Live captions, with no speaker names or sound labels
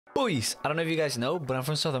Boys, I don't know if you guys know, but I'm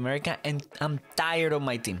from South America and I'm tired of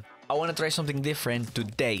my team. I want to try something different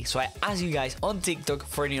today, so I asked you guys on TikTok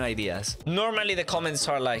for new ideas. Normally the comments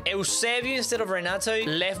are like, Eusebio instead of Renato,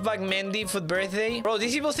 left back Mendy for birthday. Bro,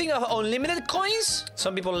 these people think of unlimited coins?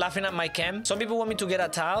 Some people laughing at my cam. Some people want me to get a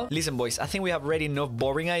towel. Listen, boys, I think we have already enough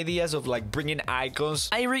boring ideas of like bringing icons.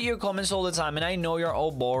 I read your comments all the time and I know you're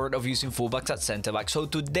all bored of using fullbacks at center back. So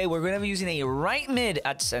today we're going to be using a right mid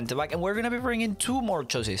at center back and we're going to be bringing two more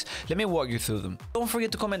choices. Let me walk you through them. Don't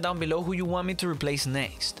forget to comment down below who you want me to replace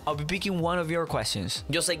next. I'll be picking one of your questions,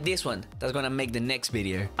 just like this one that's gonna make the next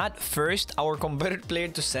video. At first, our converted player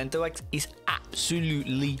to center back is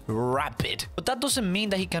absolutely rapid, but that doesn't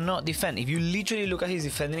mean that he cannot defend. If you literally look at his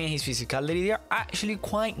defending and his physicality, they are actually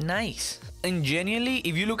quite nice. And genuinely,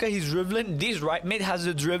 if you look at his dribbling, this right mid has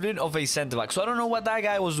the dribbling of a center back. So I don't know what that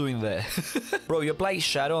guy was doing there. Bro, you apply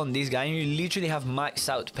shadow on this guy and you literally have maxed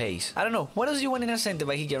out pace. I don't know. What else do you want in a center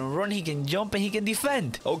back? He can run, he can jump, and he can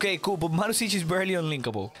defend. Okay, cool. But MARUSIC is barely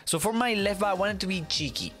unlinkable. So for my left back, I wanted to be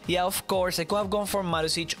cheeky. Yeah, of course, I could have gone for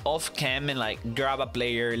MARUSIC off cam and like grab a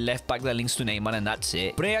player left back that links to Neymar and that's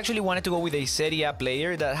it. But I actually wanted to go with a Serie A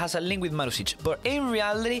player that has a link with MARUSIC. But in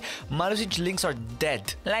reality, MARUSIC links are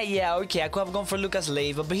dead. Like, yeah, okay, I could have gone for Lucas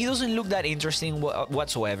Leiva, but he doesn't look that interesting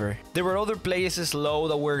whatsoever. There were other players slow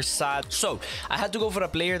that were sad, so I had to go for a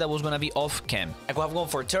player that was gonna be off cam. I could have gone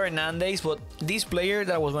for Teo Hernandez, but this player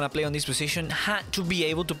that I was gonna play on this position had to be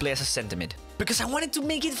able to play as a center mid. Because I wanted to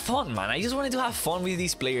make it fun, man. I just wanted to have fun with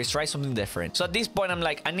these players, try something different. So at this point, I'm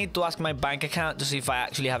like, I need to ask my bank account to see if I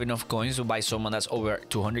actually have enough coins to buy someone that's over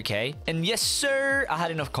 200k. And yes, sir, I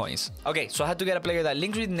had enough coins. Okay, so I had to get a player that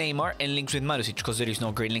links with Neymar and links with MARUSIC because there is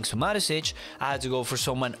no great links to MARUSIC. I had to go for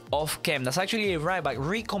someone off cam that's actually a right back,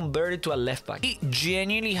 reconverted to a left back. He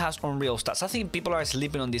genuinely has unreal stats. I think people are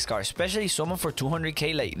sleeping on this card, especially someone for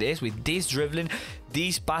 200k like this with this dribbling,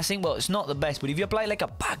 this passing. Well, it's not the best, but if you apply like a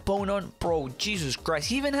backbone on, bro, Jesus Christ,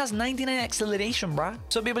 he even has 99 acceleration, bruh.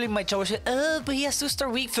 So people in my chat will say, oh, but he has to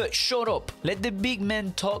start weak foot. Shut up. Let the big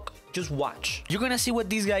man talk. Just watch. You're gonna see what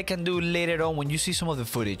this guy can do later on when you see some of the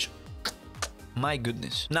footage. My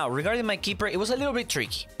goodness. Now, regarding my keeper, it was a little bit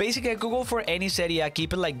tricky. Basically, I could go for any Serie A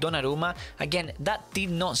keeper like Donnarumma. Again, that did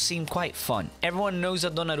not seem quite fun. Everyone knows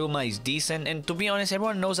that Donnarumma is decent, and to be honest,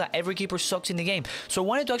 everyone knows that every keeper sucks in the game. So I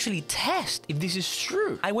wanted to actually test if this is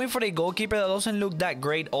true. I went for a goalkeeper that doesn't look that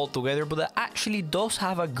great altogether, but that actually does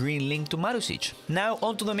have a green link to MARUSIC. Now,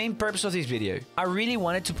 on to the main purpose of this video. I really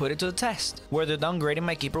wanted to put it to the test. Whether downgrading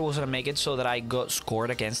my keeper was going to make it so that I got scored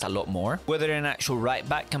against a lot more. Whether an actual right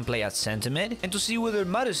back can play at centre mid. And to see whether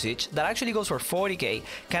MARUSIC, that actually goes for 40k,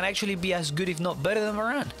 can actually be as good if not better than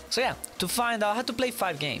Varane. So yeah, to find out, I had to play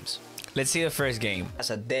 5 games. Let's see the first game.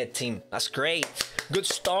 That's a dead team. That's great. Good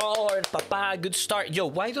start, papa. Good start. Yo,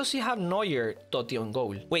 why does he have Neuer, TOTY on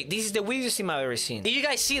goal? Wait, this is the weirdest team I've ever seen. Did you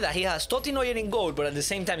guys see that? He has TOTY, Neuer in goal, but at the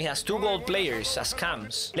same time, he has 2 gold players as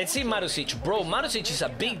cams. Let's see MARUSIC. Bro, MARUSIC is a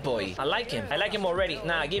big boy. I like him. I like him already.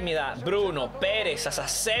 Nah, give me that. Bruno, Perez as a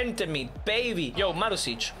center mid, baby. Yo,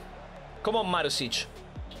 MARUSIC. Come on, MARUSIC.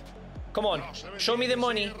 Come on. Show me the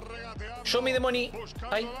money. Show me the money.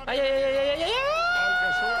 Ay, ay, ay, ay, ay,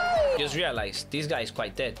 ay. Just realized this guy is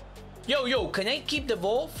quite dead. Yo, can I keep the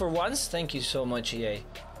ball for once? Thank you so much, EA.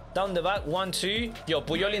 Down the back, 1, 2. Yo,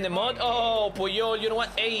 Puyol in the mud. Oh, Puyol, you know what?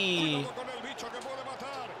 Hey.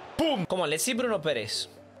 Boom. Come on, let's see Bruno Perez.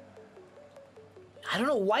 I don't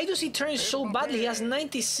know. Why does he turn so badly? He has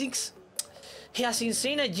 96. He has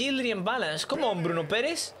insane agility and balance. Come on, Bruno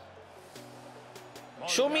Perez.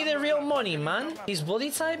 Show me the real money, man. His body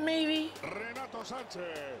type, maybe?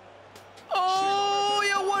 Oh,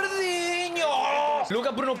 yeah, Guardinho! Look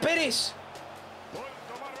at Bruno Perez.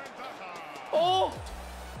 Oh!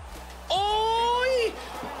 Oh!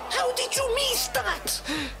 How did you miss that?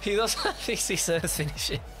 He does have 67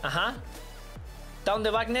 finishing. Down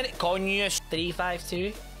the back, Neres. Coño,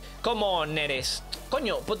 3-5-2. Come on, Neres.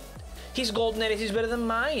 Coño, but his gold Neres is better than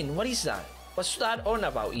mine. What is that? What's that on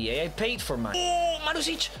about, EA? I paid for mine. Oh,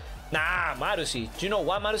 MARUSIC. Nah, MARUSIC. You know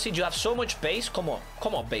what, MARUSIC? You have so much pace. Come on.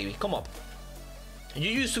 Come on, baby. Come up. You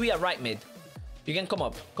used to be a right mid. You can come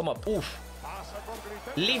up. Come up. Oof.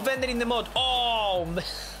 Leave Bender in the mud. Oh,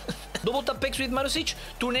 double tap picks with MARUSIC.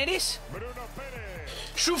 To Neres.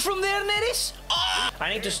 Shoot from there, Neres. Oh!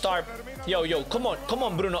 I need to start. Yo, come on. Come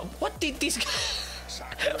on, Bruno. What did this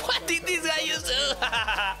guy... What did this guy use?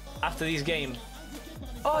 After this game.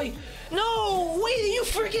 Oh, No, wait, you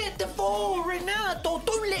forget the ball, Renato.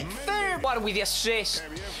 Don't let fair. What with the assist?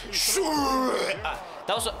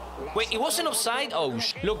 That was wait, it wasn't offside. Oh,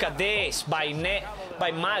 look at this by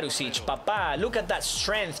Marusic, papa. Look at that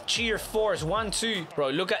strength, sheer force. 1-2, bro.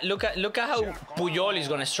 Look at how Puyol is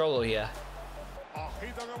gonna struggle here.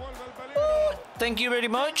 Thank you very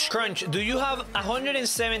much. Crunch, do you have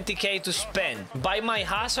 170k to spend? Buy my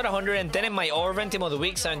Hazard 110 and my Orban Team of the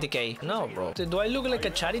Week 70k. No, bro. Do I look like a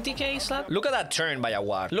charity case, lad? Look at that turn by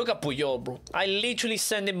Aguar. Look at Puyol, bro. I literally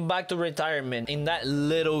sent him back to retirement in that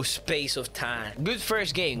little space of time. Good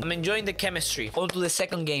first game. I'm enjoying the chemistry. On to the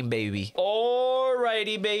second game, baby.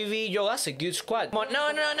 Alrighty, baby. Yo, that's a good squad. Come on.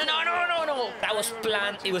 No. That was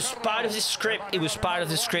planned. It was part of the script. It was part of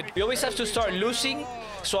the script. We always have to start losing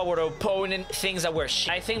so our opponent thinks that we're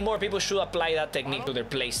shit. I think more people should apply that technique to their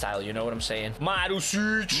playstyle, you know what I'm saying?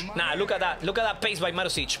 Marusic! Nah, look at that. Look at that pace by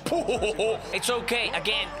Marusic. It's okay.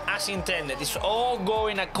 Again, as intended. It's all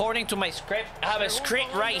going according to my script. I have a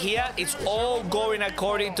script right here. It's all going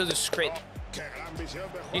according to the script.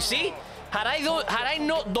 You see? Had I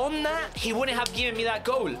not done that, he wouldn't have given me that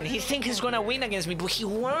goal. And he thinks he's gonna win against me, but he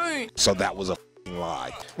won't. So that was a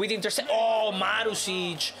lie. With intercept. Oh,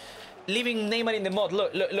 Marusic. Leaving Neymar in the mud.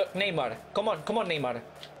 Look, Neymar. Come on, Neymar.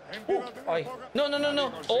 Ooh,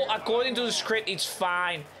 no. All according to the script, it's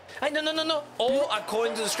fine. No. All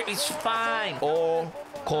according to the script, it's fine. All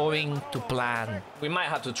going to plan. We might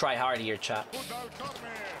have to try hard here, chat.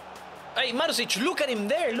 Hey, Marusic, look at him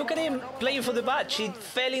there. Look at him playing for the badge. He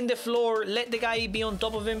fell in the floor, let the guy be on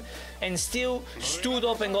top of him, and still stood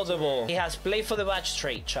up and got the ball. He has played for the badge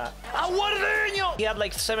straight, chat. Aguardeño! He had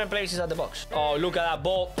like 7 players inside the box. Oh, look at that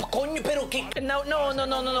ball. Coño, pero qué? No.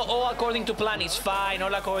 All according to plan. It's fine.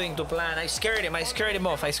 All according to plan. I scared him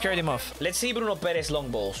off. Let's see Bruno Perez long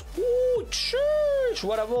balls. Ooh, church.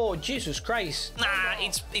 What a ball. Jesus Christ. Nah,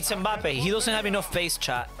 it's Mbappe. He doesn't have enough pace,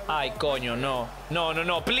 chat. Ay, coño, no.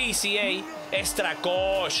 No. Please, EA. Extra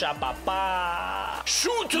coxa, papá.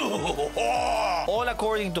 Shoot! All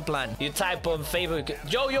according to plan. You type on favorite.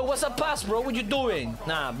 Yo, what's a pass, bro? What you doing?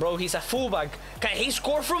 Nah, bro, he's a fullback. Can he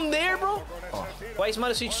score from there, bro? Oh. Why is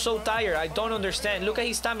Marusic so tired? I don't understand. Look at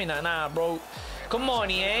his stamina. Nah, bro. Come on,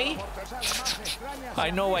 EA.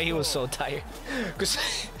 I know why he was so tired.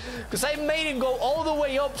 Because I made him go all the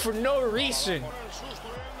way up for no reason.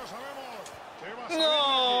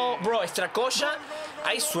 No, bro, extra coxa.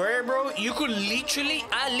 I swear, bro, you could literally,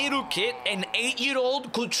 a little kid, an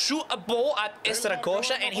 8-year-old, could shoot a ball at extra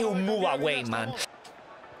coxa and he'll move away, man.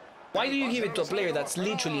 Why do you give it to a player that's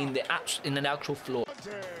literally in an actual floor?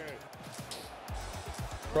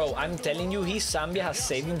 Bro, I'm telling you, his Zambia has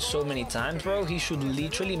saved him so many times, bro. He should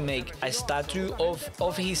literally make a statue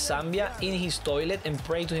of his Zambia in his toilet and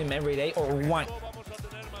pray to him every day, or one.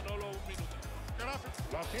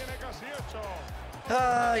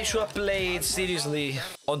 I should have played seriously.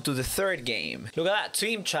 On to the third game. Look at that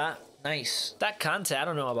team, chat. Nice. That Kante, I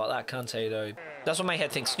don't know about that Kante, though. That's what my head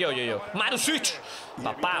thinks. Yo. Marusic!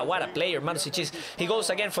 Papa, what a player Marusic is. He goes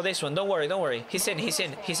again for this one. Don't worry. He's in. He's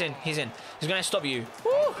gonna stop you.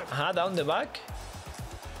 Woo! Down the back.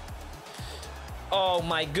 Oh,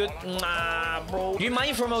 my good. Nah, bro. You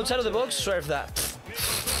mind from outside of the box? Serve that.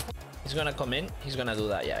 He's gonna come in. He's gonna do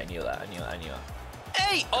that. Yeah, I knew that.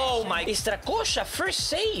 Hey! Oh my! Extra coxa, first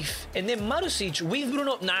save! And then Marusic with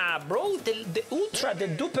Bruno. Nah, bro, the ultra, the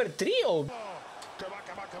duper trio.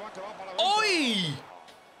 Oi!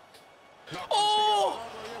 Oh!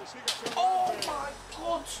 Oh my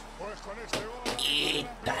god!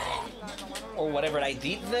 Or whatever I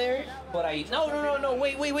did there. But no.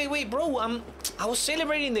 Wait, bro. I was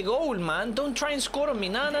celebrating the goal, man. Don't try and score on me.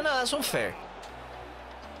 No, that's unfair.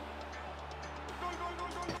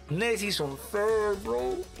 This is unfair,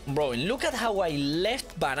 bro. Bro, look at how I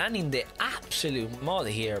left Varane in the absolute mud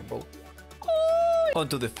here, bro. On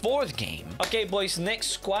to the fourth game. Okay, boys, next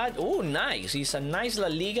squad. Oh, nice. It's a nice La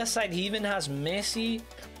Liga side. He even has Messi.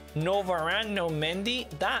 No Varane, no Mendy.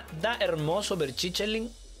 That hermoso BERCHICHE.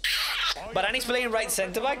 Varane is playing right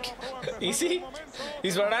center-back. Is he?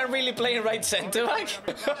 Is Varane really playing right center-back?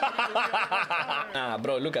 Nah,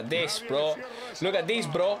 bro, look at this, bro.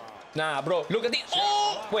 Nah, bro, look at this.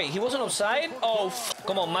 Oh! Wait, he wasn't offside? Oh,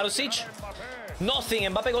 come on, Marusic. Nothing.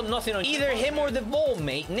 Mbappe got nothing on either him or the ball,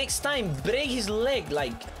 mate. Next time, break his leg.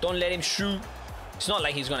 Like, don't let him shoot. It's not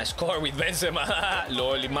like he's gonna score with Benzema.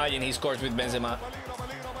 Lol, imagine he scores with Benzema.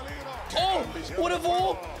 Oh, what a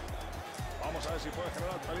ball.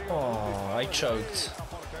 Oh, I choked.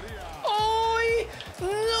 Oh,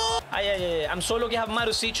 no. I'm so lucky I have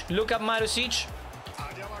Marusic. Look at Marusic.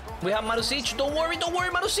 We have Marusic. Don't worry,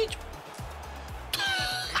 Marusic.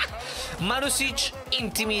 Marusic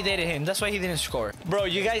intimidated him. That's why he didn't score. Bro,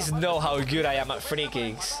 you guys know how good I am at free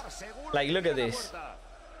kicks. Like, look at this.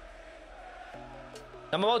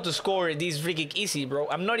 I'm about to score this free kick easy, bro.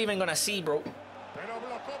 I'm not even gonna see, bro.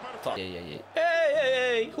 Fuck. Yeah.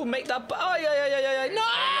 Hey. Who made that? Oh, yeah.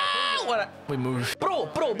 No! What? We move. Bro.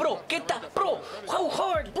 Get that, bro. How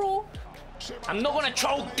hard, bro? I'm not gonna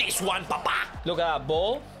choke this one, papa. Look at that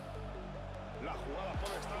ball.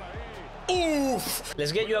 Oof.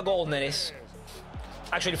 Let's get you a goal, Neres.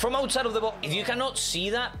 Actually, from outside of the ball. If you cannot see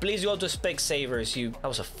that, please go to Specsavers. That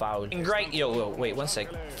was a foul. Great. Yo, wait 1 sec.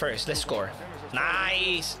 First, let's score.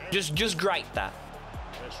 Nice. Just gripe that.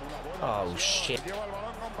 Oh shit.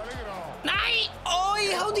 Nice. Oh,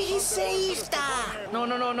 how did he save that? No.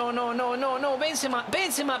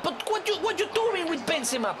 Benzema. But what you doing with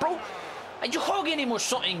Benzema, bro? Are you hugging him or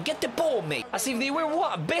something? Get the ball, mate. As if they were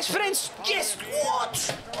what? Best friends? Yes,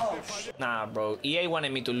 what? Oh, nah, bro. EA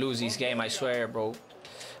wanted me to lose this game, I swear, bro.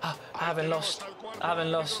 I haven't lost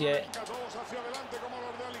yet.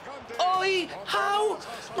 Oi, how?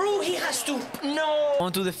 Bro, he has to. No.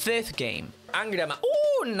 On to the 5th game. Angry man.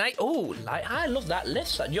 Oh, nice. Oh, I love that left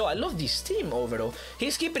side. Yo, I love this team overall.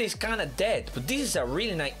 His keeper is kind of dead, but this is a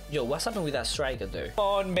really nice. Yo, what's happened with that striker there? Come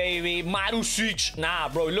on, baby. Marusic. Nah,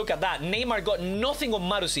 bro, look at that. Neymar got nothing on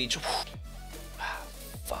Marusic.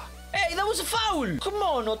 Fuck. Hey, that was a foul. Come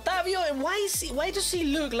on, Otavio. And why does he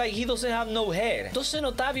look like he doesn't have no hair? Doesn't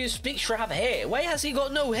Otavio's picture have hair? Why has he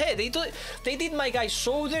got no hair? They did my guy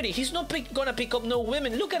so dirty. He's not gonna pick up no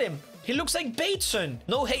women. Look at him. He looks like Bateson.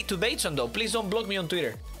 No hate to Bateson, though. Please don't block me on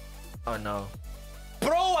Twitter. Oh, no.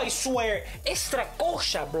 Bro, I swear. Extra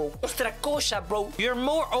cosa, bro. Extra cosa, bro. You're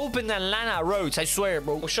more open than Lana Rhodes, I swear,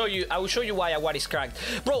 bro. I will show you why Aguad is cracked.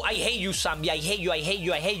 Bro, I hate you, Zambia. I hate you.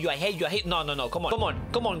 No. Come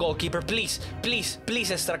on, goalkeeper. Please,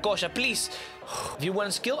 extra cosa, please. If you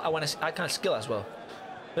want skill, I can skill as well.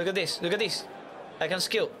 Look at this. I can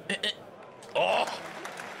skill. Oh.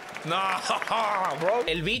 No, bro.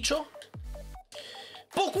 El bicho.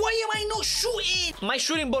 But why am I not shooting? My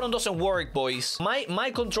shooting button doesn't work, boys.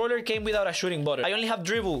 My controller came without a shooting button. I only have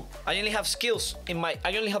dribble. I only have skills in my.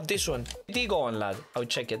 I only have this one. Go on, lad. I'll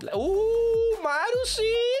check it. Ooh,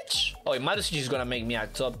 Marusic. Oh, Marusic is gonna make me a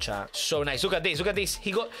top chat. So nice. Look at this.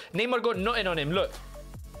 Neymar got nothing on him. Look.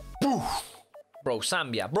 Poof. Bro,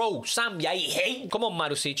 Zambia. I hate. Come on,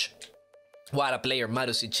 Marusic. What a player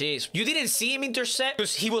Marusic is. You didn't see him intercept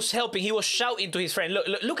because he was helping. He was shouting to his friend.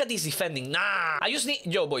 Look at this defending. Nah. I just need...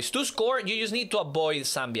 Yo, boys, to score, you just need to avoid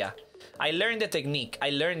Zambia. I learned the technique.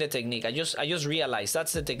 I just realized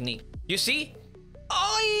that's the technique. You see?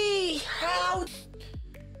 Oi! How?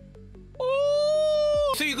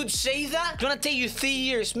 Oh! So you could say that? It's gonna take you 3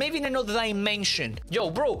 years, maybe in another dimension. Yo,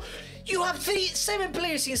 bro. You have 7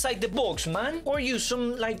 players inside the box, man. Or you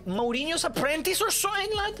some, like, Mourinho's apprentice or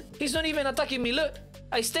something, lad? He's not even attacking me. Look,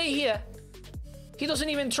 I stay here. He doesn't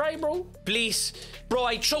even try, bro. Please. Bro,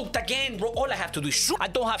 I choked again, bro. All I have to do is shoot. I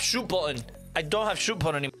don't have shoot button.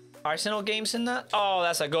 Anymore. Arsenal games in that? Oh,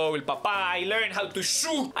 that's a goal, papa. I learned how to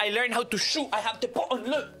shoot. I have the button.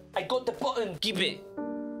 Look, I got the button. Keep it.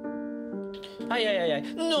 Ay.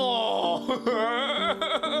 No.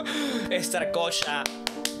 Extra cosa.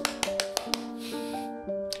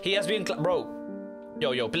 He has been... Bro.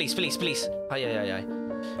 Yo, please. Ay.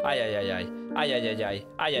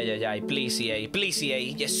 Please,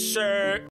 EA. Yes, sir.